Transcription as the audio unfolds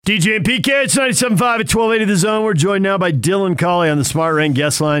DJ and PK, it's 97.5 at 1280 The Zone. We're joined now by Dylan Collie on the Smart Rain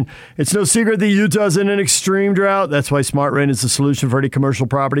guest line. It's no secret that Utah's in an extreme drought. That's why Smart Rain is the solution for any commercial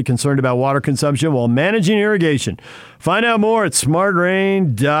property concerned about water consumption while managing irrigation. Find out more at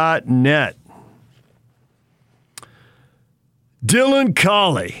smartrain.net. Dylan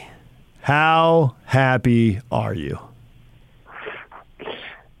Collie, how happy are you?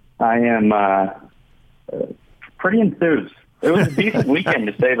 I am pretty enthused. It was a decent weekend,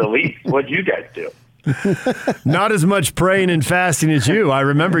 to say the least. What'd you guys do? Not as much praying and fasting as you. I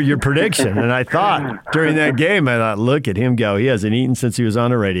remember your prediction, and I thought during that game, look at him go. He hasn't eaten since he was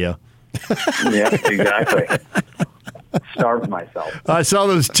on the radio. Yeah, exactly. Starved myself. I saw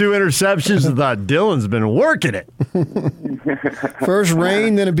those 2 interceptions and thought, Dylan's been working it. First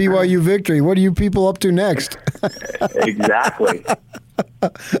rain, then a BYU victory. What are you people up to next? Exactly.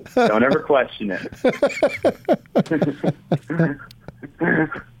 Don't ever question it.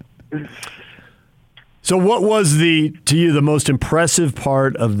 So what was to you the most impressive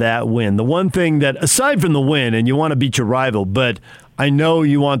part of that win? The one thing that, aside from the win, and you want to beat your rival, but I know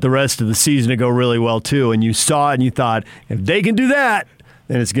you want the rest of the season to go really well too, and you saw it and you thought, if they can do that,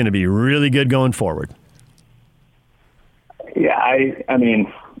 then it's going to be really good going forward. Yeah, I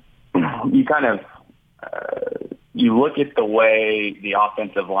mean, you kind of you look at the way the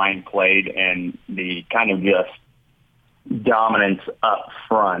offensive line played and the kind of just dominance up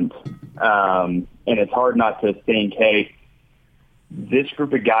front, and it's hard not to think, hey, this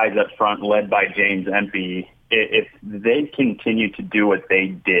group of guys up front led by James Empey, if they continue to do what they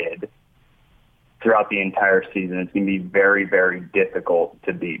did throughout the entire season, it's going to be very, very difficult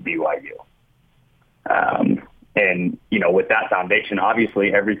to beat BYU. And, you know, with that foundation,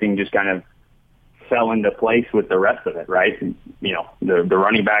 obviously everything just kind of fell into place with the rest of it, right? And, you know, the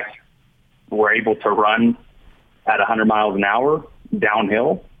running backs were able to run at 100 miles an hour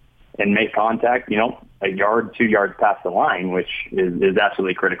downhill and make contact, you know, a yard, 2 yards past the line, which is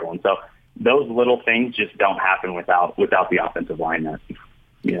absolutely critical. And so those little things just don't happen without the offensive line, that,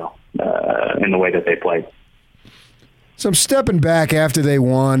 you know, in the way that they play. So I'm stepping back after they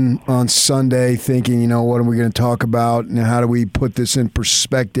won on Sunday thinking, you know, what are we going to talk about and how do we put this in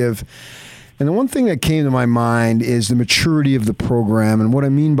perspective? And the one thing that came to my mind is the maturity of the program. And what I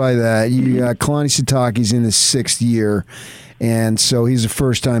mean by that, you got Kalani Sitake's in his 6th year, and so he's a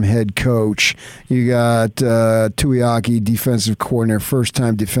first-time head coach. You got Tuiaki, defensive coordinator,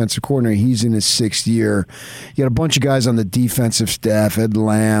 first-time defensive coordinator. He's in his 6th year. You got a bunch of guys on the defensive staff, Ed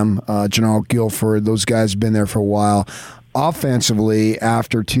Lamb, Janelle Guilford. Those guys have been there for a while. Offensively,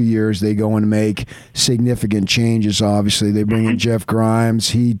 after 2 years, they go and make significant changes, obviously. They bring in Jeff Grimes.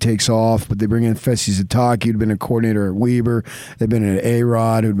 He takes off, but they bring in Fesi Zataki, who'd been a coordinator at Weber. They've been at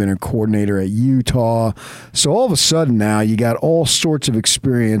A-Rod, who'd been a coordinator at Utah. So all of a sudden now, you got all sorts of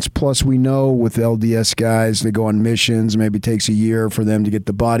experience. Plus, we know with LDS guys, they go on missions. Maybe it takes a year for them to get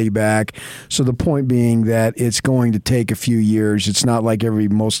the body back. So the point being that it's going to take a few years. It's not like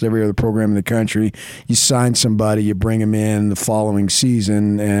most every other program in the country. You sign somebody, you bring them in the following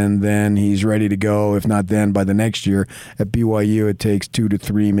season, and then he's ready to go. If not then, by the next year. At BYU, it takes 2 to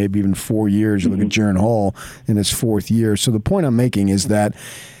 3, maybe even 4 years. You look at Jaron Hall in his 4th year. So the point I'm making is that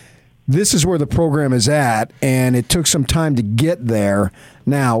this is where the program is at, and it took some time to get there.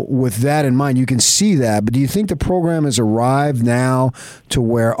 Now, with that in mind, you can see that, but do you think the program has arrived now to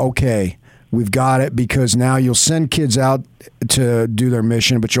where, okay, we've got it, because now you'll send kids out to do their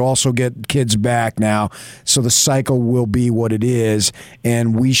mission, but you also get kids back now. So the cycle will be what it is,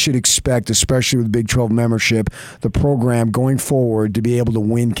 and we should expect, especially with Big 12 membership, the program going forward to be able to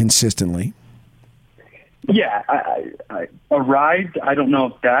win consistently. Yeah, I arrived. I don't know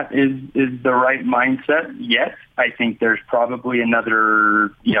if that is the right mindset yet. I think there's probably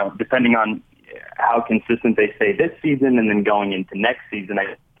another, you know, depending on how consistent they stay this season and then going into next season,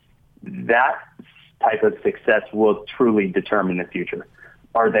 that type of success will truly determine the future.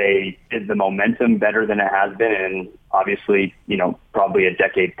 Is the momentum better than it has been? And obviously, you know, probably a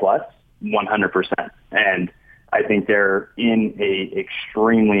decade plus, 100%. And I think they're in a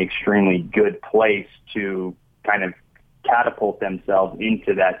extremely, extremely good place to kind of catapult themselves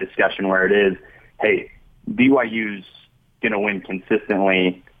into that discussion where it is, hey, BYU's going to win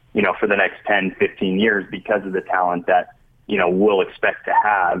consistently, you know, for the next 10, 15 years because of the talent that, you know, we'll expect to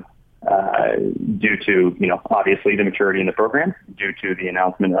have. Due to, you know, obviously the maturity in the program, due to the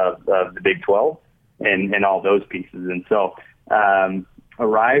announcement of the Big 12 and all those pieces. And so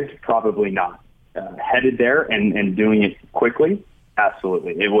arrived, probably not. Headed there and doing it quickly,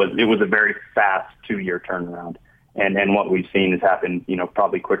 absolutely. It was a very fast 2-year turnaround. And what we've seen has happened, you know,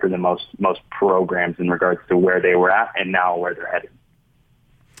 probably quicker than most programs in regards to where they were at and now where they're headed.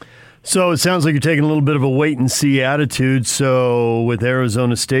 So it sounds like you're taking a little bit of a wait-and-see attitude. So with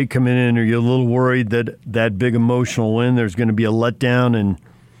Arizona State coming in, are you a little worried that that big emotional win, there's going to be a letdown and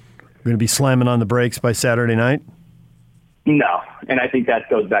you're going to be slamming on the brakes by Saturday night? No, and I think that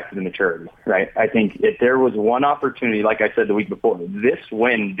goes back to the maturity, right? I think if there was one opportunity, like I said the week before, this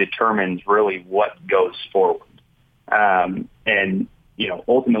win determines really what goes forward. And,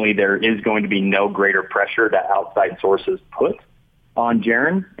 ultimately there is going to be no greater pressure that outside sources put on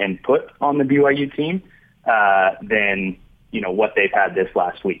Jaren and put on the BYU team than, what they've had this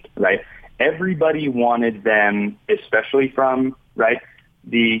last week, right? Everybody wanted them, especially from, right,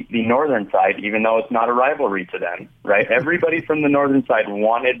 the northern side, even though it's not a rivalry to them, right? Everybody from the northern side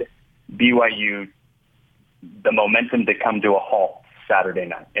wanted BYU, the momentum to come to a halt Saturday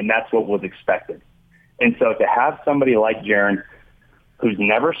night, and that's what was expected. And so to have somebody like Jaren, who's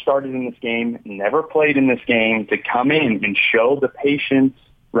never started in this game, never played in this game, to come in and show the patience,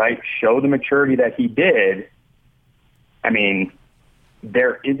 right, show the maturity that he did, I mean,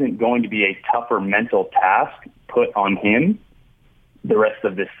 there isn't going to be a tougher mental task put on him the rest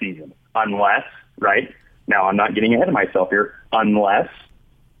of this season, unless, right, now I'm not getting ahead of myself here, unless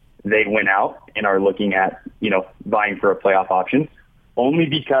they went out and are looking at, vying for a playoff option, only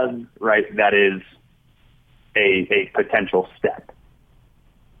because, right, that is a potential step.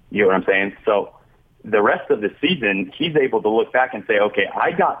 You know what I'm saying? So the rest of the season, he's able to look back and say, okay,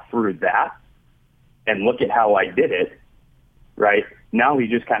 I got through that, and look at how I did it, right? Now he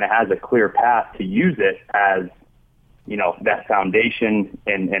just kind of has a clear path to use it as, that foundation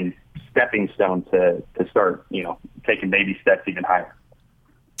and stepping stone to start, taking baby steps even higher.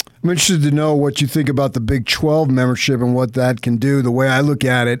 I'm interested to know what you think about the Big 12 membership and what that can do. The way I look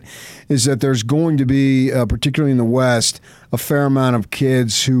at it is that there's going to be, particularly in the West, a fair amount of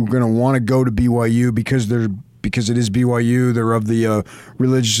kids who are going to want to go to BYU because it is BYU. They're of the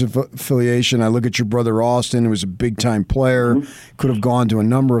religious affiliation. I look at your brother Austin, who was a big-time player, could have gone to a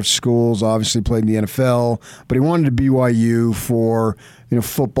number of schools, obviously played in the NFL, but he wanted to BYU for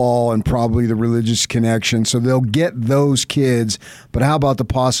football and probably the religious connection. So they'll get those kids, but how about the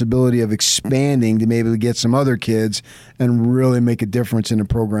possibility of expanding to maybe get some other kids and really make a difference in the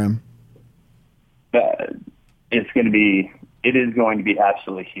program? It is going to be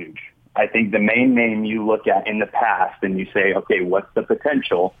absolutely huge. I think the main name you look at in the past and you say, okay, what's the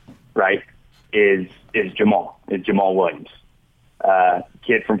potential, right, is Jamal Williams.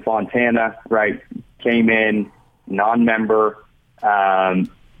 Kid from Fontana, right, came in, non-member,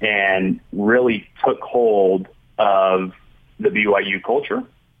 and really took hold of the BYU culture,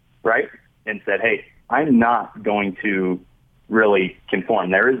 right, and said, hey, I'm not going to really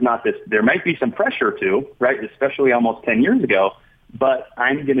conform. There might be some pressure too, right, especially almost 10 years ago, but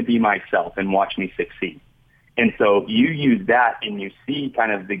I'm going to be myself and watch me succeed. And so you use that and you see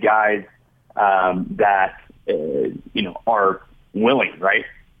kind of the guys that, are willing, right?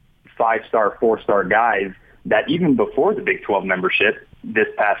 5-star, 4-star guys that even before the Big 12 membership this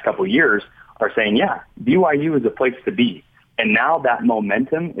past couple of years are saying, yeah, BYU is a place to be. And now that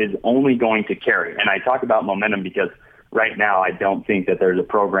momentum is only going to carry. And I talk about momentum because right now I don't think that there's a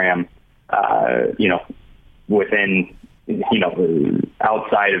program, within,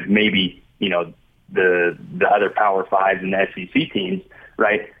 outside of maybe, the other Power Fives and the SEC teams,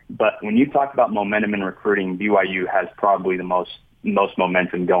 right? But when you talk about momentum in recruiting, BYU has probably the most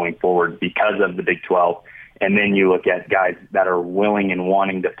momentum going forward because of the Big 12. And then you look at guys that are willing and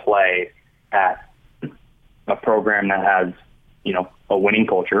wanting to play at a program that has, a winning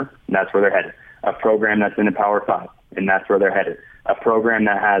culture, and that's where they're headed. A program that's in the Power Five, and that's where they're headed. A program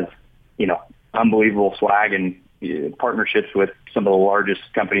that has, unbelievable swag and partnerships with some of the largest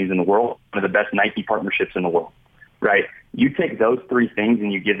companies in the world, one of the best Nike partnerships in the world, right? You take those three things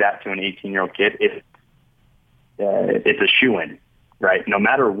and you give that to an 18-year-old kid, it's a shoo-in, right? No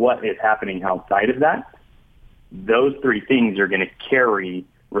matter what is happening outside of that, those three things are going to carry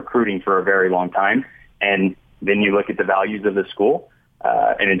recruiting for a very long time. And then you look at the values of the school,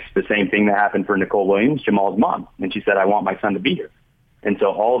 and it's the same thing that happened for Nicole Williams, Jamal's mom. And she said, I want my son to be here. And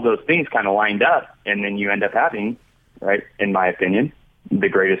so all of those things kind of lined up, and then you end up having, right, in my opinion, the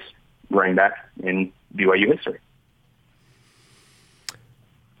greatest running back in BYU history.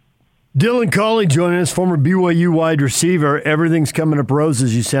 Dylan Collie joining us, former BYU wide receiver. Everything's coming up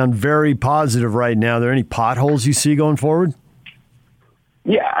roses. You sound very positive right now. Are there any potholes you see going forward?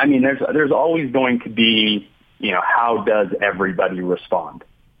 Yeah, I mean, there's always going to be, how does everybody respond,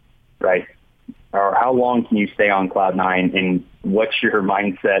 right? Or how long can you stay on cloud nine, and what's your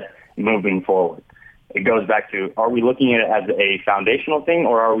mindset moving forward? It goes back to, are we looking at it as a foundational thing,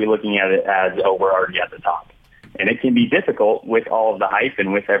 or are we looking at it as, we're already at the top? And it can be difficult with all of the hype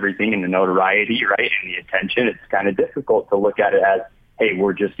and with everything and the notoriety, right, and the attention. It's kind of difficult to look at it as, hey,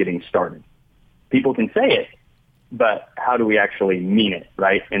 we're just getting started. People can say it, but how do we actually mean it,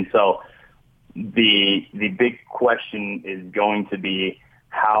 right? And so the big question is going to be,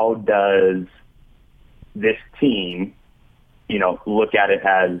 how does this team, look at it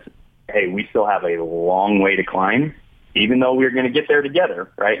as, hey, we still have a long way to climb, even though we're going to get there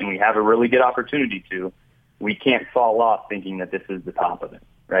together, right? And we have a really good opportunity to. We can't fall off thinking that this is the top of it,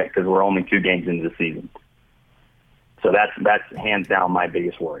 right? Because we're only 2 games into the season. So that's hands down my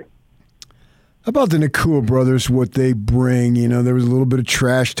biggest worry. How about the Nakua brothers, what they bring? There was a little bit of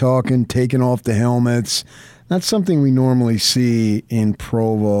trash talking, taking off the helmets. Not something we normally see in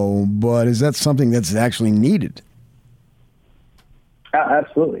Provo, but is that something that's actually needed?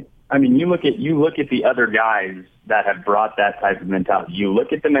 Absolutely. I mean, you look at the other guys that have brought that type of mentality. You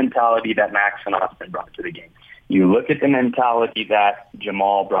look at the mentality that Max and Austin brought to the game. You look at the mentality that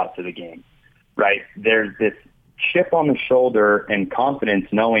Jamal brought to the game, right? There's this chip on the shoulder and confidence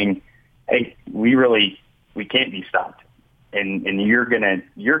knowing, hey, we can't be stopped. And you're gonna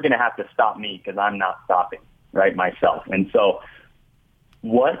have to stop me because I'm not stopping, right, myself. And so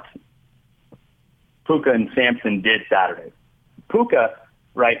what Puka and Sampson did Saturday. Puka,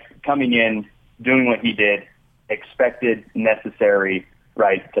 right, coming in, doing what he did, expected, necessary,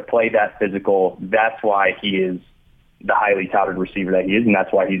 right, to play that physical. That's why he is the highly touted receiver that he is, and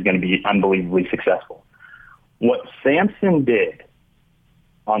that's why he's going to be unbelievably successful. What Sampson did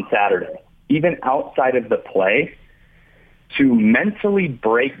on Saturday, even outside of the play, to mentally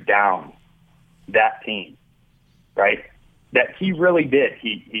break down that team, right, that he really did.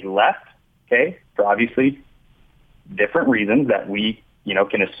 He left, okay, for obviously different reasons that we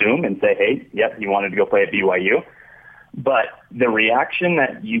can assume and say, hey, yep, he wanted to go play at BYU. But the reaction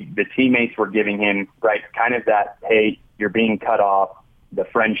that the teammates were giving him, right, kind of that, hey, you're being cut off, the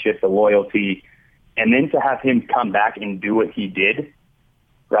friendship, the loyalty, and then to have him come back and do what he did,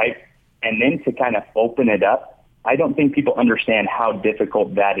 right, and then to kind of open it up, I don't think people understand how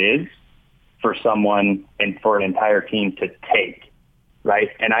difficult that is for someone and for an entire team to take, right?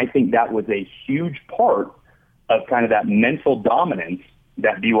 And I think that was a huge part of kind of that mental dominance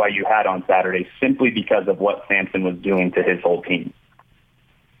that BYU had on Saturday, simply because of what Sampson was doing to his whole team.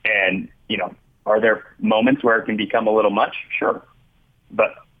 And, are there moments where it can become a little much? Sure.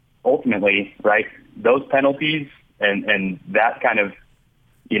 But ultimately, right, those penalties and that kind of,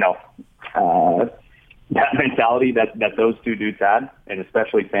 that mentality that those two dudes had, and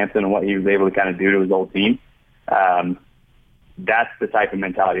especially Sampson and what he was able to kind of do to his old team, that's the type of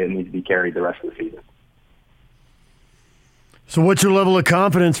mentality that needs to be carried the rest of the season. So what's your level of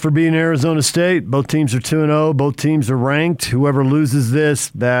confidence for being Arizona State? Both teams are 2-0. Both teams are ranked. Whoever loses this,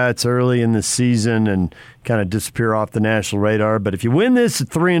 that's early in the season and kind of disappear off the national radar. But if you win this at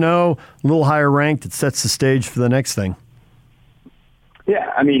 3-0, a little higher ranked, it sets the stage for the next thing.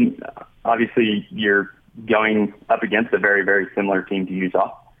 Yeah, I mean, obviously you're going up against a very, very similar team to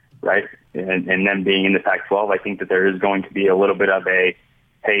Utah, right? And them being in the Pac-12, I think that there is going to be a little bit of a,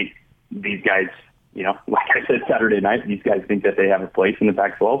 hey, these guys, like I said Saturday night, these guys think that they have a place in the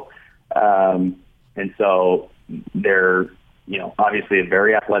Pac-12. And so they're, obviously a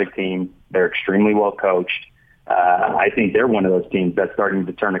very athletic team. They're extremely well coached. I think they're one of those teams that's starting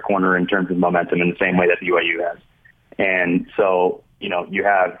to turn a corner in terms of momentum in the same way that BYU has. And so, you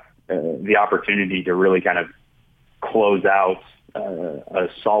have the opportunity to really kind of close out a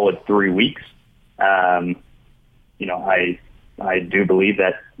solid 3 weeks. I do believe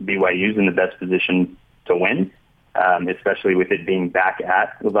that BYU is in the best position to win, especially with it being back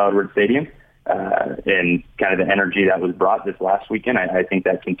at LaVell Edwards Stadium, and kind of the energy that was brought this last weekend. I think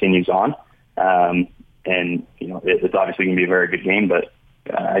that continues on, and it's obviously going to be a very good game. But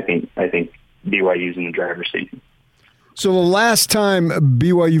I think BYU's in the driver's seat. So the last time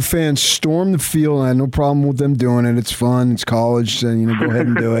BYU fans stormed the field, and I had no problem with them doing it. It's fun. It's college, and go ahead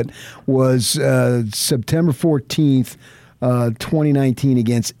and do it. Was September 14th. 2019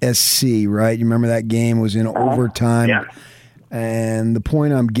 against SC, right? You remember that game was in overtime. Yeah. And the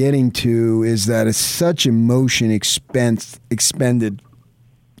point I'm getting to is that it's such emotion expended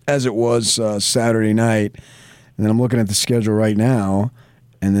as it was Saturday night. And then I'm looking at the schedule right now,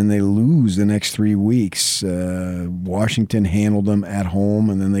 and then they lose the next 3 weeks. Washington handled them at home,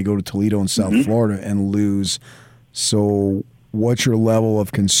 and then they go to Toledo in South Florida and lose. So what's your level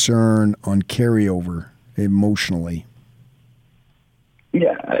of concern on carryover emotionally?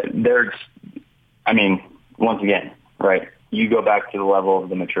 Yeah, once again, right, you go back to the level of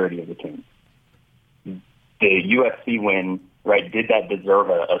the maturity of the team. The USC win, right, did that deserve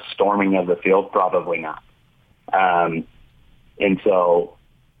a storming of the field? Probably not. And so,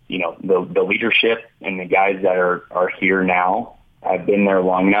 the leadership and the guys that are here now have been there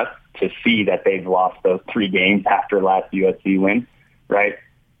long enough to see that they've lost those 3 games after last USC win, right?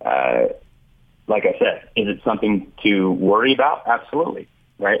 Like I said, is it something to worry about? Absolutely,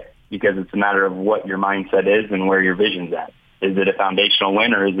 right? Because it's a matter of what your mindset is and where your vision's at. Is it a foundational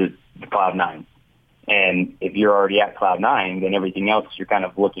win or is it cloud 9? And if you're already at cloud 9, then everything else you're kind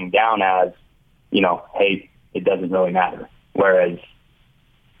of looking down as, hey, it doesn't really matter. Whereas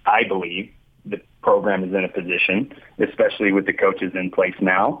I believe the program is in a position, especially with the coaches in place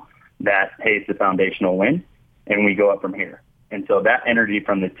now, that, hey, it's a foundational win, and we go up from here. And so that energy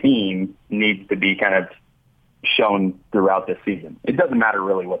from the team needs to be kind of shown throughout this season. It doesn't matter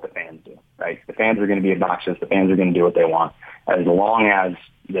really what the fans do, right? The fans are going to be obnoxious. The fans are going to do what they want. As long as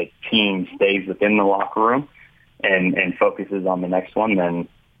the team stays within the locker room and focuses on the next one, then,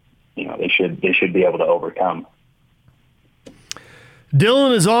 they should be able to overcome.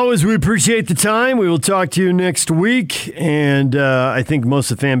 Dylan, as always, we appreciate the time. We will talk to you next week. And I think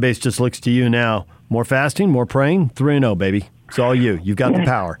most of the fan base just looks to you now. More fasting, more praying, 3-0, baby. It's all you. You've got the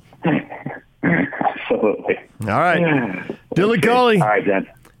power. Absolutely. All right. Dylan Collie. All right, Dan.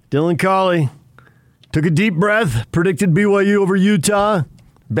 Dylan Collie took a deep breath, predicted BYU over Utah,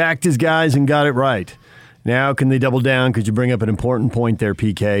 backed his guys, and got it right. Now can they double down? Could you bring up an important point there,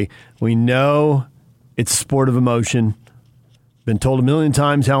 PK? We know it's a sport of emotion. Been told a million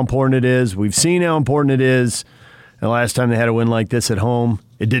times how important it is. We've seen how important it is. And the last time they had a win like this at home,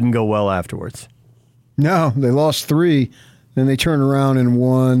 it didn't go well afterwards. No, they lost 3, then they turned around and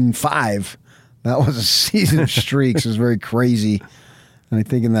won 5. That was a season of streaks. It was very crazy. And I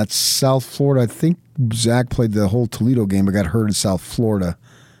think in that South Florida, I think Zach played the whole Toledo game, but got hurt in South Florida.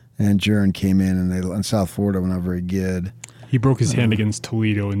 And Jaron came in, and in South Florida were not very good. He broke his hand against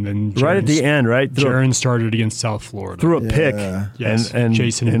Toledo, and then right at the end, right? Jaron started against South Florida. Threw a pick yes, and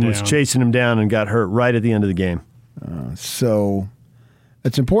was chasing him down and got hurt right at the end of the game. So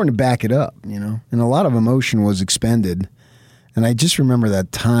it's important to back it up, And a lot of emotion was expended. And I just remember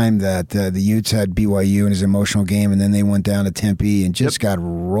that time that the Utes had BYU in his emotional game, and then they went down to Tempe and just got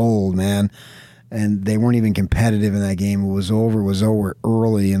rolled, man. And they weren't even competitive in that game. It was over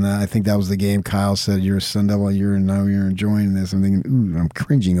early. And I think that was the game Kyle said, "You're a Sun Devil, you're enjoying this." I'm thinking, ooh, I'm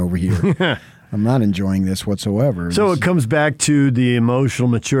cringing over here. I'm not enjoying this whatsoever. So it comes back to the emotional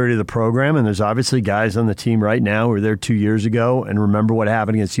maturity of the program, and there's obviously guys on the team right now who were there 2 years ago and remember what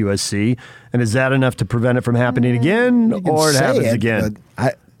happened against USC. And is that enough to prevent it from happening again, or it happens again?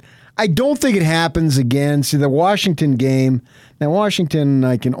 I don't think it happens again. See, the Washington game, now Washington,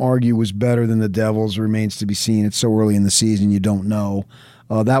 I can argue, was better than the Devils. Remains to be seen. It's so early in the season, you don't know.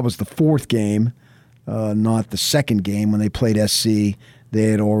 That was the 4th game, not the 2nd game when they played SC. They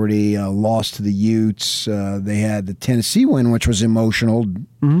had already lost to the Utes. They had the Tennessee win, which was emotional.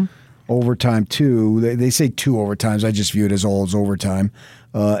 Mm-hmm. Overtime, 2. They say 2 overtimes. I just view it as all as overtime.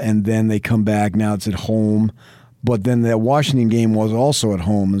 And then they come back. Now it's at home. But then the Washington game was also at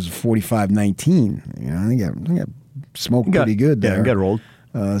home. It was 45-19. I got smoked pretty good there. Yeah, got rolled.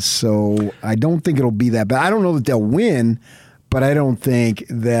 So I don't think it'll be that bad. I don't know that they'll win, but I don't think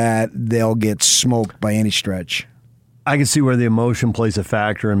that they'll get smoked by any stretch. I can see where the emotion plays a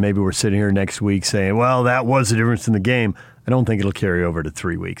factor, and maybe we're sitting here next week saying, well, that was the difference in the game. I don't think it'll carry over to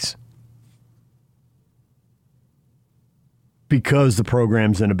 3 weeks. Because the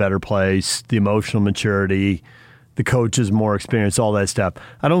program's in a better place, the emotional maturity, the coach is more experienced, all that stuff.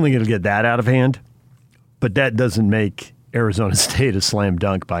 I don't think it'll get that out of hand, but that doesn't make Arizona State a slam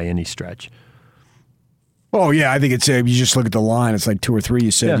dunk by any stretch. Oh, yeah, I think it's you just look at the line. It's like 2 or 3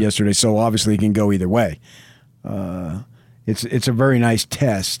 you said yesterday, so obviously it can go either way. It's a very nice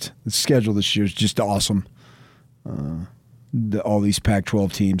test. The schedule this year is just awesome. All these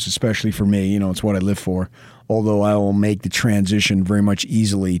Pac-12 teams, especially for me, it's what I live for. Although I will make the transition very much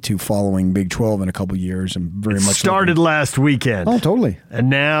easily to following Big 12 in a couple of years, and very much started last weekend. Oh, totally. And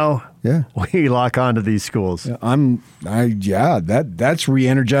now we lock onto these schools. That's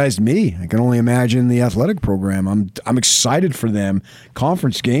re-energized me. I can only imagine the athletic program. I'm excited for them.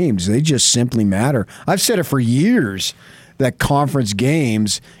 Conference games, they just simply matter. I've said it for years that conference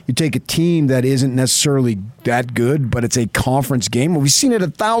games, you take a team that isn't necessarily that good, but it's a conference game. We've seen it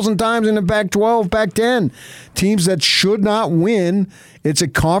 1,000 times in the Pac-12, Pac-10. Teams that should not win, it's a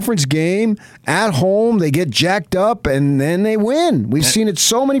conference game at home. They get jacked up, and then they win. We've seen it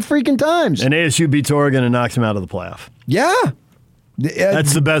so many freaking times. And ASU beats Oregon and knocks them out of the playoff. Yeah.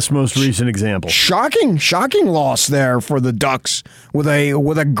 That's the best, most recent example. Shocking loss there for the Ducks with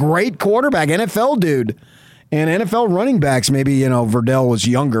a great quarterback, NFL dude. And NFL running backs, maybe, Verdell was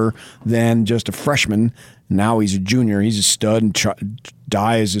younger than just a freshman. Now he's a junior. He's a stud. And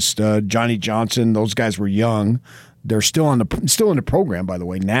Dye is a stud. Johnny Johnson, those guys were young. They're still in the program, by the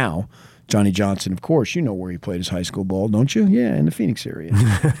way, now. Johnny Johnson, of course, you know where he played his high school ball, don't you? Yeah, in the Phoenix area.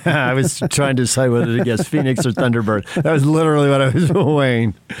 I was trying to decide whether to guess Phoenix or Thunderbird. That was literally what I was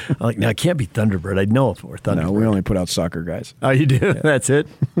weighing. I'm like, no, it can't be Thunderbird. I know it for Thunderbird. No, we only put out soccer guys. Oh, you do? Yeah. That's it?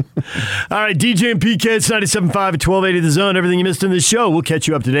 All right, DJ and PK, it's 97.5 at 1280 The Zone. Everything you missed in this show, we'll catch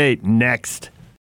you up to date next.